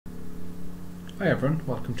Hi everyone,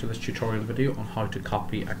 welcome to this tutorial video on how to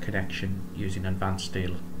copy a connection using Advanced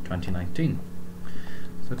Steel 2019.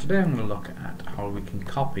 So today I'm going to look at how we can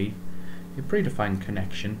copy a predefined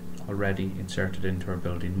connection already inserted into our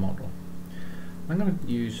building model. I'm going to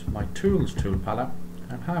use my Tools tool palette,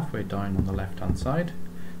 and halfway down on the left hand side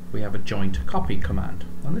we have a joint copy command,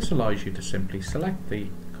 and this allows you to simply select the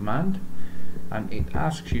command and it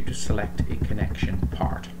asks you to select a connection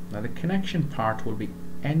part. Now the connection part will be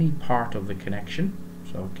any part of the connection,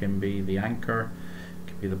 so it can be the anchor, it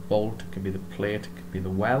can be the bolt, it can be the plate, it can be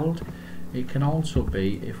the weld. It can also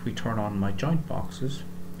be, if we turn on my joint boxes,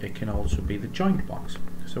 it can also be the joint box.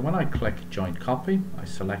 So when I click joint copy, I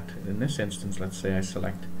select, in this instance, let's say I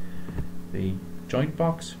select the joint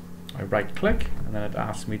box, I right click and then it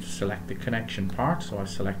asks me to select the connection part, so I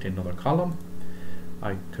select another column,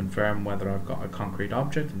 I confirm whether I've got a concrete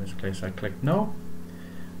object, in this case I click no,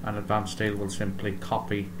 and Advanced Steel will simply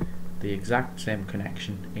copy the exact same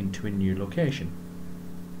connection into a new location.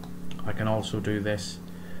 I can also do this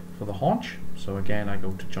for the haunch, so again I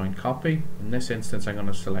go to joint copy. In this instance I'm going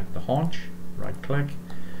to select the haunch, right click,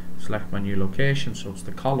 select my new location, so it's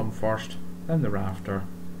the column first, then the rafter,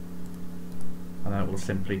 and then it will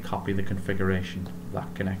simply copy the configuration of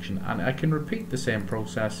that connection. And I can repeat the same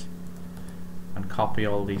process and copy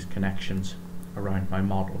all these connections around my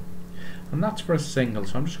model. And that's for a single,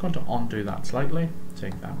 so I'm just going to undo that slightly,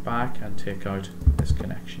 take that back and take out this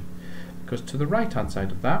connection, because to the right hand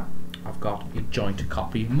side of that I've got a joint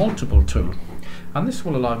copy multiple tool, and this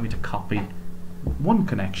will allow me to copy one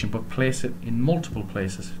connection but place it in multiple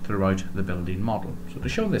places throughout the building model. So to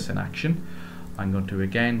show this in action, I'm going to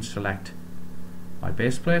again select my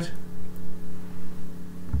base plate,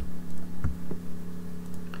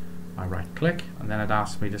 I right click, and then it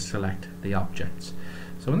asks me to select the objects.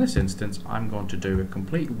 So in this instance I'm going to do a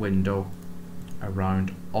complete window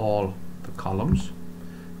around all the columns.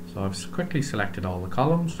 So I've quickly selected all the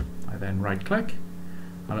columns, I then right click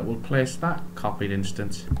and it will place that copied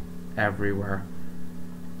instance everywhere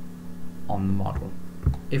on the model.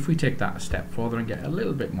 If we take that a step further and get a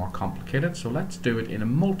little bit more complicated, so let's do it in a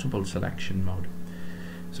multiple selection mode.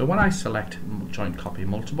 So when I select joint copy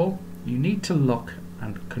multiple, you need to look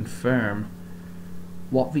and confirm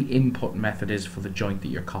what the input method is for the joint that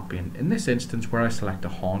you're copying. In this instance where I select a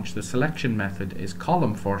haunch, the selection method is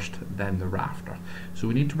column first, then the rafter. So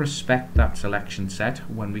we need to respect that selection set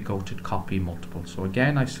when we go to copy multiple. So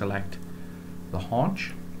again I select the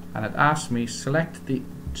haunch and it asks me select the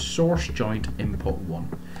source joint input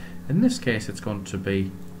 1. In this case it's going to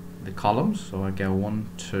be the columns, so I go 1,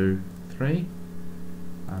 2, 3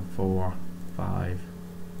 and 4, 5,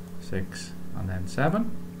 6 and then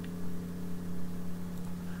 7.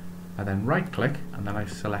 I then right click and then I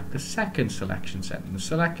select the second selection set, and the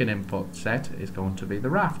second input set is going to be the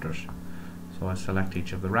rafters. So I select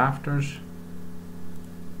each of the rafters,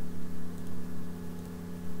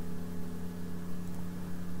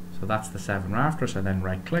 so that's the 7 rafters. I then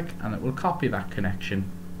right click and it will copy that connection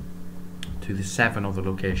to the 7 other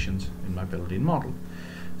locations in my building model.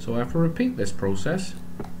 So if I repeat this process,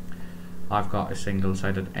 I've got a single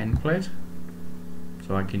sided end plate,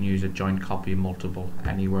 so I can use a joint copy multiple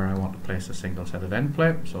anywhere I want to place a single sided end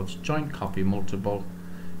plate. So it's joint copy multiple,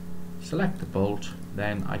 select the bolt,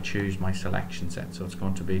 then I choose my selection set, so it's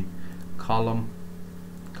going to be column,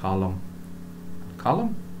 column,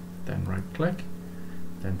 column, then right click,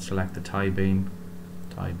 then select the tie beam,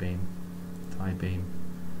 tie beam, tie beam,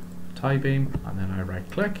 tie beam, and then I right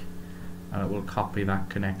click and it will copy that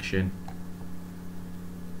connection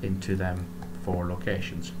into them 4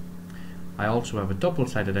 locations. I also have a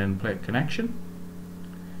double-sided end plate connection,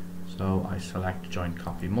 so I select joint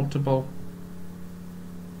copy multiple,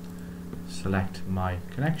 select my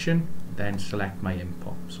connection, then select my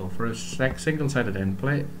input. So for a single-sided end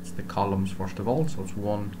plate, it's the columns first of all, so it's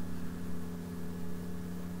 1,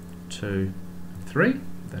 2, 3,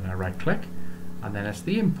 then I right click, and then it's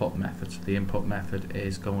the input method. So the input method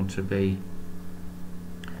is going to be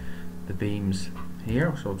the beams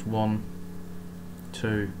here, so it's 1,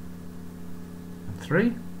 2, 3,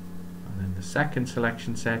 and then the second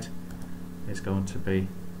selection set is going to be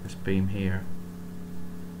this beam here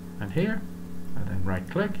and here, and then right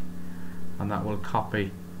click and that will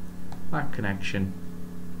copy that connection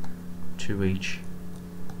to each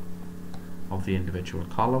of the individual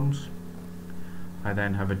columns. I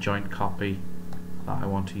then have a joint copy that I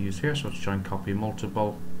want to use here, so it's joint copy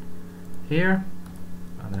multiple here,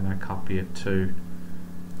 and then I copy it to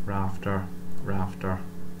rafter, rafter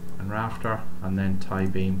and rafter, and then tie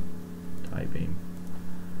beam, tie beam,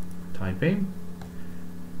 tie beam.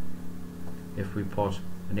 If we put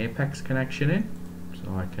an apex connection in,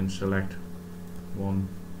 so I can select 1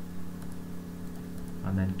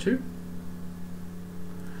 and then 2.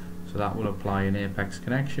 So that will apply an apex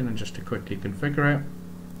connection, and just to quickly configure it,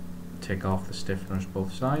 take off the stiffeners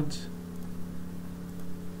both sides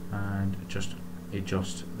and just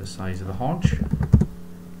adjust the size of the haunch,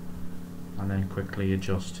 and then quickly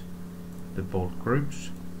adjust the bolt groups.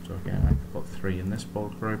 So again, I can put 3 in this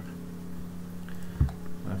bolt group.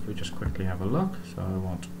 And if we just quickly have a look, so I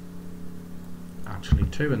want actually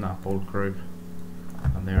 2 in that bolt group,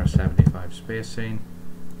 and there are 75 spacing.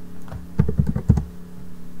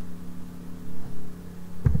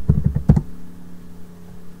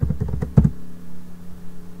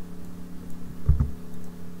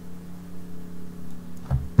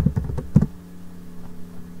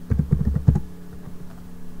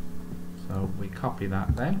 So we copy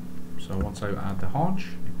that then. So once I add the haunch,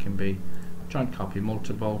 it can be joint copy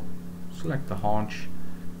multiple, select the haunch,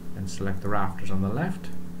 and select the rafters on the left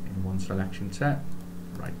in one selection set,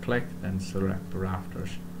 right click, then select the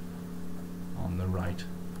rafters on the right,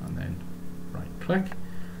 and then right click.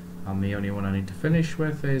 And the only one I need to finish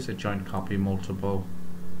with is a joint copy multiple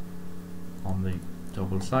on the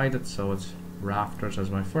double sided, so it's rafters as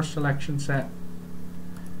my first selection set,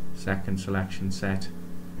 second selection set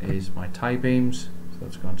is my tie beams, so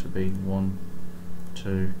it's going to be 1,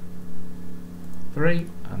 2, 3,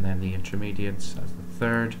 and then the intermediates as the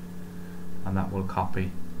third, and that will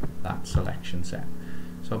copy that selection set.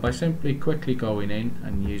 So by simply quickly going in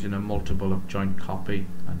and using a multiple of joint copy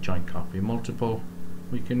and joint copy multiple,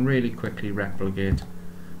 we can really quickly replicate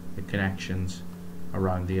the connections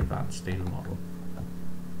around the advanced steel model.